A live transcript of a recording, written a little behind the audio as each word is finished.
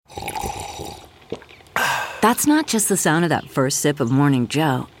That's not just the sound of that first sip of Morning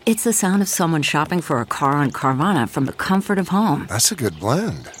Joe. It's the sound of someone shopping for a car on Carvana from the comfort of home. That's a good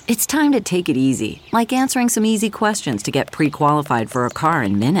blend. It's time to take it easy, like answering some easy questions to get pre-qualified for a car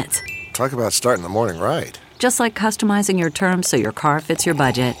in minutes. Talk about starting the morning right. Just like customizing your terms so your car fits your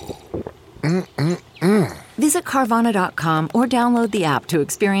budget. Visit Carvana.com or download the app to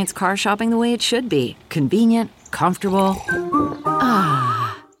experience car shopping the way it should be. Convenient, comfortable.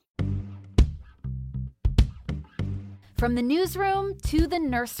 From the newsroom to the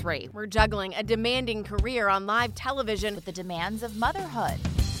nursery, We're juggling a demanding career on live television with the demands of motherhood.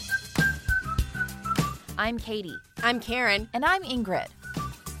 I'm Katie. I'm Karen. And I'm Ingrid.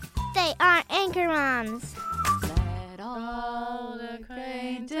 They are Anchor Moms. Let all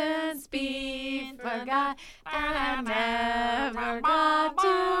acquaintance be forgot, and I never got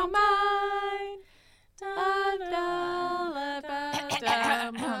to mine.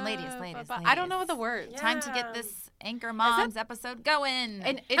 Ladies. I don't know the words. Time to get this Anchor Moms episode going.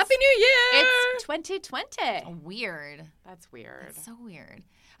 And Happy New Year! It's 2020. Weird. That's weird. It's so weird.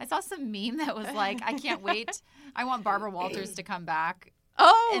 I saw some meme that was like, I can't wait. I want Barbara Walters to come back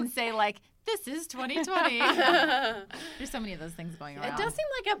and say, like, this is 2020. There's so many of those things going around. It does seem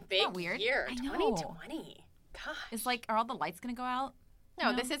like a big weird? year. I know. 2020. Gosh. It's like, are all the lights going to go out?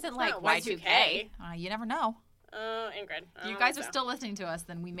 No, this isn't like not Y2K. You never know. Ingrid. If you guys are still listening to us,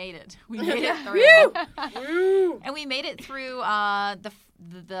 then we made it. We made it through. And we made it through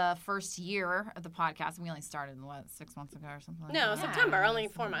the first year of the podcast. We only started, 6 months ago or something like that? No, September. Only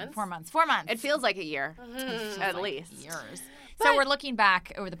 4 months. 4 months. It feels like a year, at Like least. years. So we're looking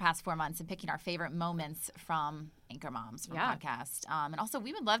back over the past 4 months and picking our favorite moments from Anchor Moms from podcast. And also,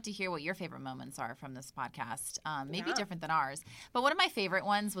 we would love to hear what your favorite moments are from this podcast. Maybe different than ours. But one of my favorite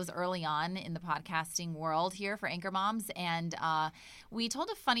ones was early on in the podcasting world here for Anchor Moms. And we told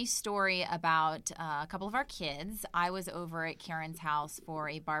a funny story about a couple of our kids. I was over at Karen's house for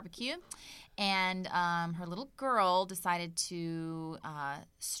a barbecue. And her little girl decided to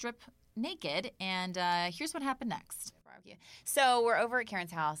strip naked. And here's what happened next. So we're over at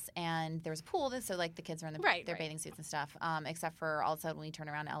Karen's house, and there was a pool, so like the kids are in their bathing suits and stuff. Except for all of a sudden, when we turn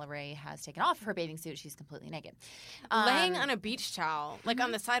around, Ella Ray has taken off her bathing suit. She's completely naked, Laying on a beach towel, like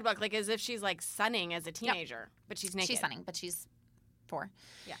on the sidewalk, like as if she's like sunning as a teenager, but she's naked. She's sunning, but she's 4.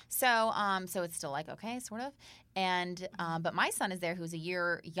 Yeah. So so it's still like okay, sort of. And but my son is there, who's a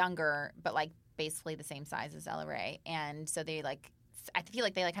year younger, but like basically the same size as Ella Ray, and so they like. I feel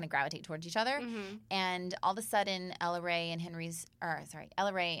like they like kind of gravitate towards each other, and all of a sudden, Ella Ray and Hartman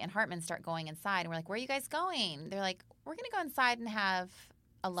start going inside, and we're like, "Where are you guys going?" They're like, "We're gonna go inside and have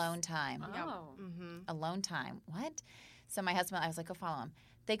alone time." Oh. Alone time. What? So my husband, I was like, "Go follow him."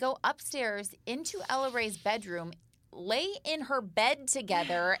 They go upstairs into Ella Ray's bedroom, lay in her bed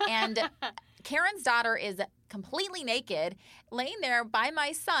together, and Karen's daughter is completely naked, laying there by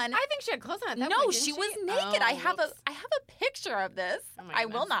my son. I think she had clothes on at that No, point, didn't she was Oh, naked. I have whoops. a picture of this. Oh my I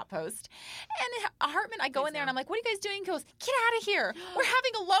will goodness. not post. And Hartman, I go in there and I'm like, "What are you guys doing?" He goes, "Get out of here. We're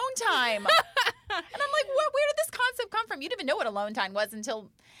having alone time." And I'm like, Where did this concept come from? You didn't even know what alone time was until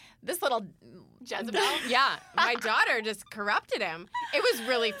this little Jezebel? Yeah. My daughter just corrupted him. It was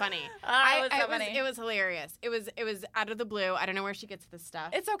really funny. It was so funny. It was hilarious. It was out of the blue. I don't know where she gets this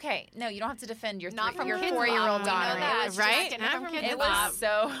stuff. It's okay. No, you don't have to defend your Not from your Kids 4-year-old Bop. daughter. We know that. It was Right? Just Not from from Kids It Bop. was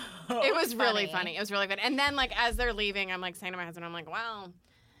so It was really funny. It was really funny. And then, like, as they're leaving, I'm like saying to my husband, I'm like, "Wow,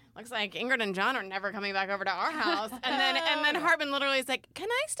 looks like Ingrid and John are never coming back over to our house." And then Hartman literally is like, "Can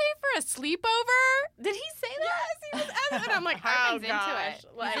I stay for a sleepover?" Did he say that? Yes, he was asking. And I'm like, "Oh Hartman's into gosh." it.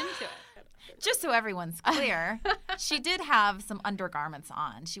 Like, He's into it. Just so everyone's clear, she did have some undergarments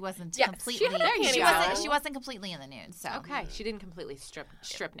on. She wasn't Yes, completely. she had her She panties wasn't. on. She wasn't completely in the nude. So Okay, she didn't completely strip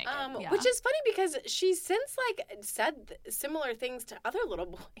naked. Yeah. Which is funny because she's since like said similar things to other little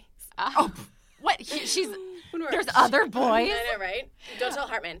boys. Oh, what? She's When we're- there's other boys. I know, right? Don't tell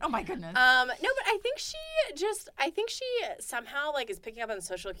Hartman. Oh my goodness. No, but I think she somehow like is picking up on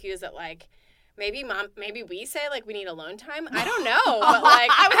social cues that like maybe we say like we need alone time. I don't know, but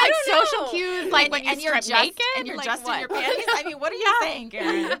like I was like don't know. social cues, like when you strip naked, and you're like just what? in your panties. I mean, what are you saying,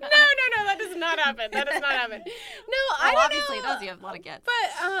 Karen? No, that does not happen. That does not happen. No, I don't obviously know. it does. You have a lot of kids.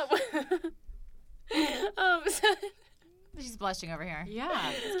 But so, She's blushing over here.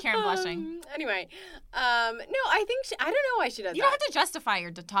 Yeah. It's Karen blushing. Anyway, no, I think I don't know why she does You that. don't have to justify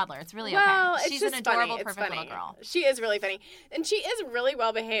your toddler. It's really Well, okay. it's She's just an adorable, funny. It's perfect funny. little girl. She is really funny, and she is really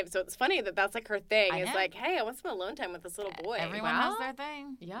well behaved. So it's funny that that's like her thing. I It's know. like, hey, I want some alone time with this little boy. Everyone has their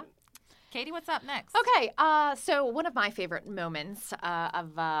thing. Yeah. Katie, what's up next? Okay, so one of my favorite moments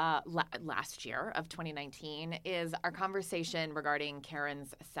of last year of 2019 is our conversation regarding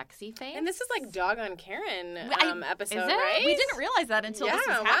Karen's sexy face. And this is like Dog on Karen episode, is it? right? We didn't realize that until this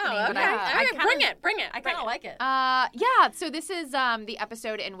was happening. Wow, But okay. I Bring it. I kind of like it. Yeah, so this is the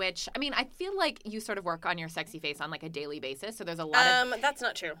episode in which, I mean, I feel like you sort of work on your sexy face on like a daily basis, so there's a lot of... That's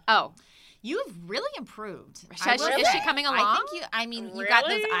not true. Oh. You've really improved. Is she coming along? I think you got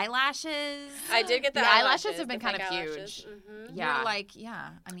those eyelashes. I did get the eyelashes have been the kind of fake huge. eyelashes. Mm-hmm. Yeah. You're like, yeah.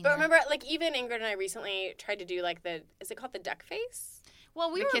 I mean, But remember, like, even Ingrid and I recently tried to do, like, is it called the duck face?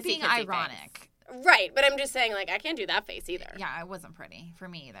 well, we the were kissy being kissy ironic. Right, but I'm just saying, like, I can't do that face either. Yeah, it wasn't pretty for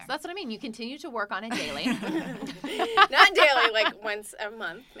me either. So that's what I mean. You continue to work on it daily. Not daily, like once a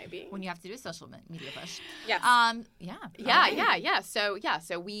month, maybe. When you have to do a social media push. Yes. Yeah. Yeah. So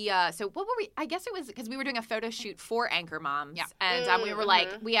we so what were we? I guess it was because we were doing a photo shoot for Anchor Moms. Yeah. And we were like,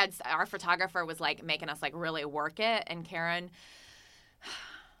 we had our photographer was like making us like really work it, and Karen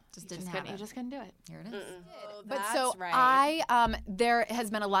Just you didn't just have couldn't- it. you just couldn't do it. Here it is. But That's so right. there has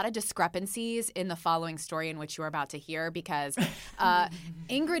been a lot of discrepancies in the following story in which you are about to hear because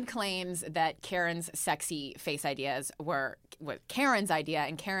Ingrid claims that Karen's sexy face ideas were Karen's idea,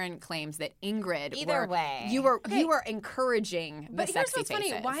 and Karen claims that Ingrid Either way. you were encouraging the But here's sexy what's funny.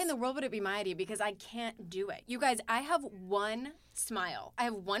 faces. Why in the world would it be my idea? Because I can't do it. You guys, I have one smile. I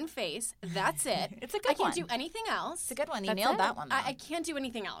have one face. That's it. It's a good I can't one. do anything else. It's a good one. You That's nailed it. that one. Though. I can't do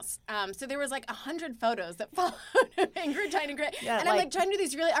anything else. So there was like 100 photos that followed Ingrid trying to create. Yeah, and I'm like- like trying to do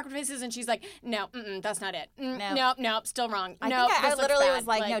these really awkward faces, and she's like, no, that's not it. No. Nope, still wrong. I Nope, think I this looks literally bad. was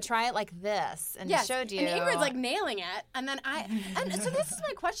like, no, try it like this, and Yes, showed you. and Ingrid's like nailing it, and then and so this is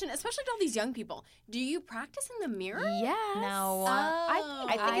my question, especially to all these young people: do you practice in the mirror? Yes. No. I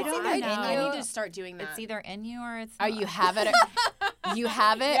think it's either in I you- need to start doing that. It's either in you or it's Or not. you have it, you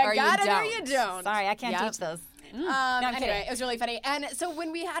have it, You or you got it don't. or you don't. Sorry, I can't Yep. teach those. Anyway, kidding. it was really funny. And so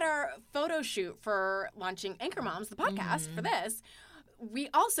when we had our photo shoot for launching Anchor Moms, the podcast for this, we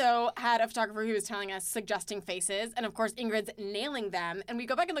also had a photographer who was telling us, suggesting faces. And of course, Ingrid's nailing them. And we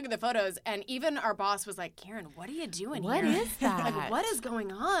go back and look at the photos. And even our boss was like, Karen, what are you doing What here? is that? Like, what is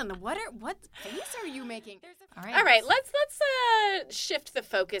going on? What face are you making? All right. All right, let's shift the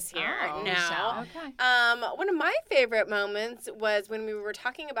focus here now. Okay. One of my favorite moments was when we were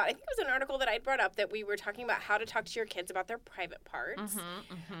talking about, I think it was an article that I brought up, that we were talking about how to talk to your kids about their private parts,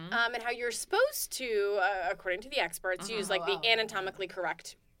 and how you're supposed to, according to the experts, use like the anatomically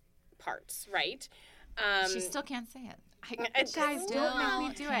correct parts, right? She still can't say it. It's Guys, just- don't make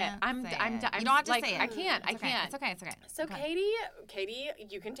me do it. can't I'm say I'm it. I'm You don't have to like, say it. I can't. I It's okay. can't. It's okay. It's okay. So Okay. Katie,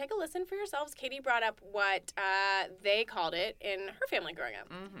 you can take a listen for yourselves. Katie brought up what they called it in her family growing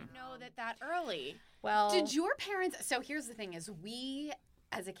up. Know that early. Well, Did your parents? So here's the thing: is we,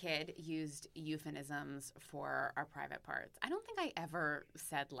 as a kid, used euphemisms for our private parts. I don't think I ever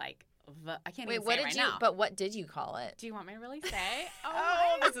said like. I can't wait, even what say it did right you? now. But what did you call it? Do you want me to really say?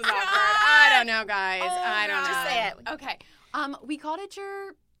 Oh, this is awkward. I don't know, guys. I don't know. Just say it. Okay. We called it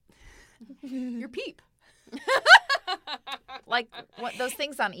your peep. Like what? Those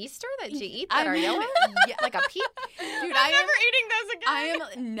things on Easter that you eat that are yellow? Like a peep? Dude, I am eating those again.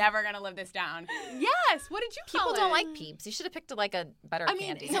 I am never gonna live this down. Yes. What did you call People it? don't like peeps. You should have picked like a better I mean,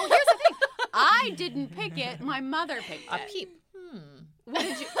 candy. so here's the thing. I didn't pick it. My mother picked A it. peep. What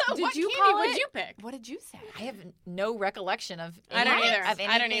did you? Did What you candy call would it? you pick? What did you say? I have no recollection of I don't anything- either. Of anything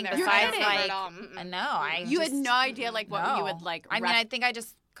I don't either. besides I don't remember like at all. Mm-mm. no. I You just, had no idea like what you no. would like. I mean, I think I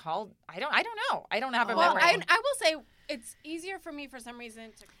just called. I don't know. I don't have a Well, memory. I will say it's easier for me for some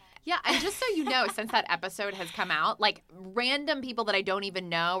reason to call. Yeah, and just so you know, since that episode has come out, like random people that I don't even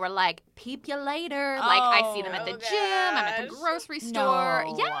know were like, "Peep you later." Like I see them at the Oh, gym, I'm at the gosh. grocery store.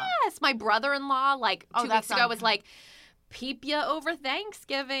 No. Yes, my brother-in-law like 2 that's weeks ago was like, "Peep you over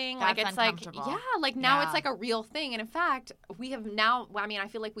Thanksgiving." Like That's it's like uncomfortable. like now Yeah. it's like a real thing. And in fact, we have now. I mean, I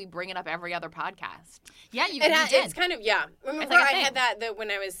feel like we bring it up every other podcast. Yeah, you It's did. kind of, yeah. Remember, like a I thing. had that when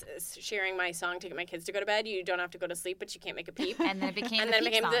I was sharing my song to get my kids to go to bed. You don't have to go to sleep, but you can't make a peep. And then it became And the then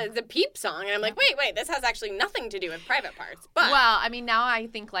it peep became song. the peep song. And I'm like, wait, this has actually nothing to do with private parts. But Well, I mean, now I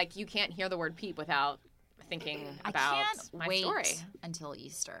think like you can't hear the word peep without thinking I about can't my wait story. until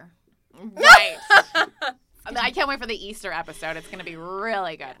Easter. Right. I can't wait for the Easter episode. It's going to be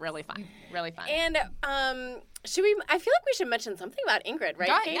really good, really fun, really fun. and should we? I feel like we should mention something about Ingrid, right,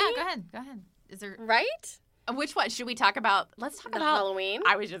 Go ahead. Katie? Yeah, go ahead. Is there? Right? Which one should we talk about? Let's talk The about Halloween.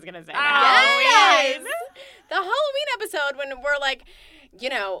 I was just going to say Yes! Halloween. The Halloween episode when we're like,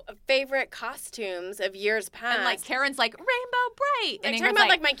 favorite costumes of years past. And like Karen's like Rainbow Bright, Like, and talking Ingrid's about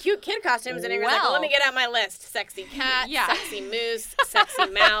like my cute kid costumes, and Ingrid's like, well, let me get out my list: sexy cat, Yeah. sexy moose, sexy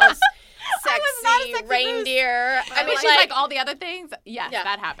mouse. sexy reindeer. I mean, she's like all the other things. Yes, yeah.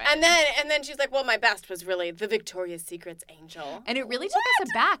 that happened. And then she's like, well, my best was really the Victoria's Secret's angel. And it really took us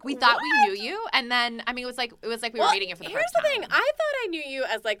aback. We thought we knew you, and then it was like we were meeting you for the first time. Here's the thing: I thought I knew you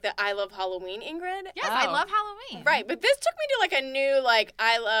as like the I love Halloween Ingrid. Yes, I love Halloween. Right, but this took me to like a new like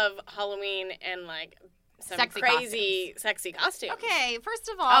I love Halloween and like some Sexy crazy sexy costumes. Okay, first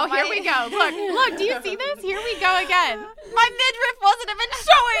of all, here we go. Look, do you see this? Here we go again. My midriff wasn't even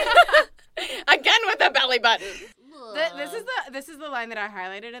showing. Again with the belly button. This is the line that I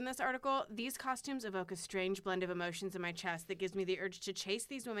highlighted in this article. These costumes evoke a strange blend of emotions in my chest that gives me the urge to chase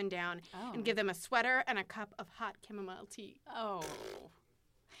these women down and give them a sweater and a cup of hot chamomile tea. Oh.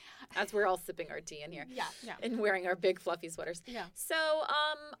 As we're all sipping our tea in here. Yeah. And wearing our big fluffy sweaters. Yeah. So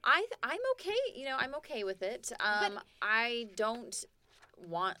I'm okay. I'm okay with it. I don't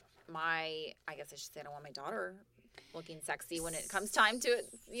want I guess I should say I don't want my daughter looking sexy when it comes time to it,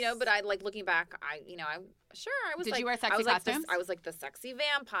 but I like looking back, I was Did like, you wear sexy costumes? I was like the sexy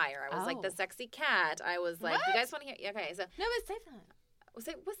vampire. I was like the sexy cat. I was like, you guys want to hear? Okay, so. No, but save that.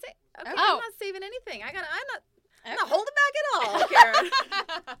 Okay, Oh. I'm not saving anything. I'm not holding back at all, Karen.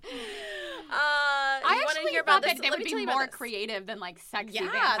 I actually hear thought about this? that they Let would me be tell you more about this. creative than like sexy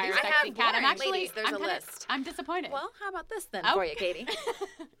Yeah, vampire, I sexy have cat. I'm more. actually, Ladies, there's a list. I'm disappointed. Well, how about this then Oh. for you, Katie?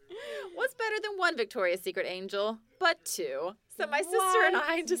 What's better than one Victoria's Secret angel, but two? So my sister and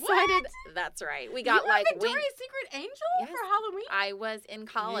I decided. That's right. We got like Victoria's Secret angel Yes. for Halloween. I was in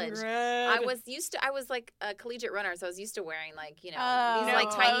college. I was like a collegiate runner, so I was used to wearing like these like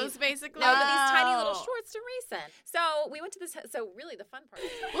tiny clothes, basically. No, but these tiny little shorts to race in. So we went to this. So really, the fun part.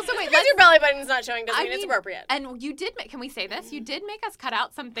 Well, so wait, Because your belly button's not showing doesn't I mean it's mean- appropriate. and you did make. Can we say this? You did make us cut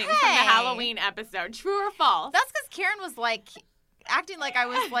out some things from the Hey. Halloween episode. True or false? That's because Karen was like acting like I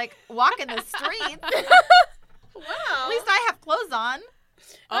was like walking the streets. Wow. At least I have clothes on.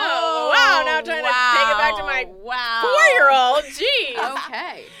 Oh, wow. Now trying to take it back to my 4-year-old. Jeez.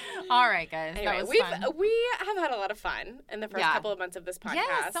 Okay. All right, guys. Anyway, that was we fun. have had a lot of fun in the first Yeah. couple of months of this podcast.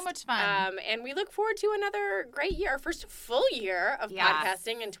 Yes, so much fun. And we look forward to another great year, our first full year of Yes.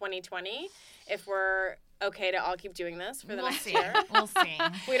 podcasting in 2020. If we're okay to all keep doing this for the We'll next see. year. We'll see.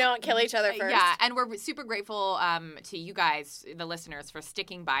 We don't kill each other first. Yeah, and we're super grateful to you guys, the listeners, for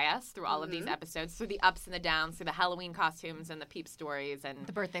sticking by us through all of these episodes, through the ups and the downs, through the Halloween costumes and the peep stories and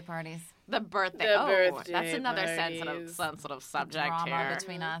The birthday parties. the birthday. The Oh, birthday that's another parties. sensitive subject Drama here.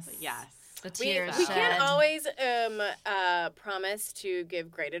 between us. Yes. The We tears can't shed. always promise to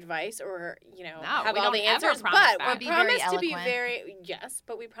give great advice or, have we all don't the ever answers. promise But that. we Be very promise to be eloquent.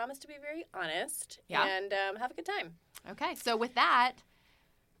 but we promise to be very honest Yeah. and have a good time. Okay, so with that,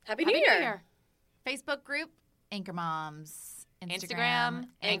 Happy Happy New Year. Facebook group, Anchor Moms. Instagram,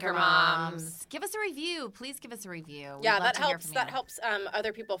 Anchor Moms. Give us a review. Please give us a review. We'd Yeah, love that to hear helps. from That you. helps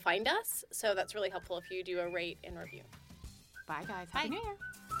other people find us. So that's really helpful if you do a rate and review. bye guys. Happy New Year.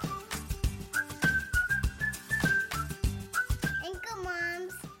 Anchor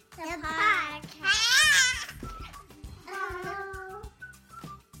Moms, the podcast.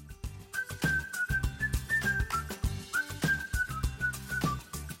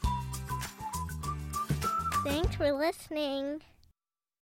 Thanks for listening.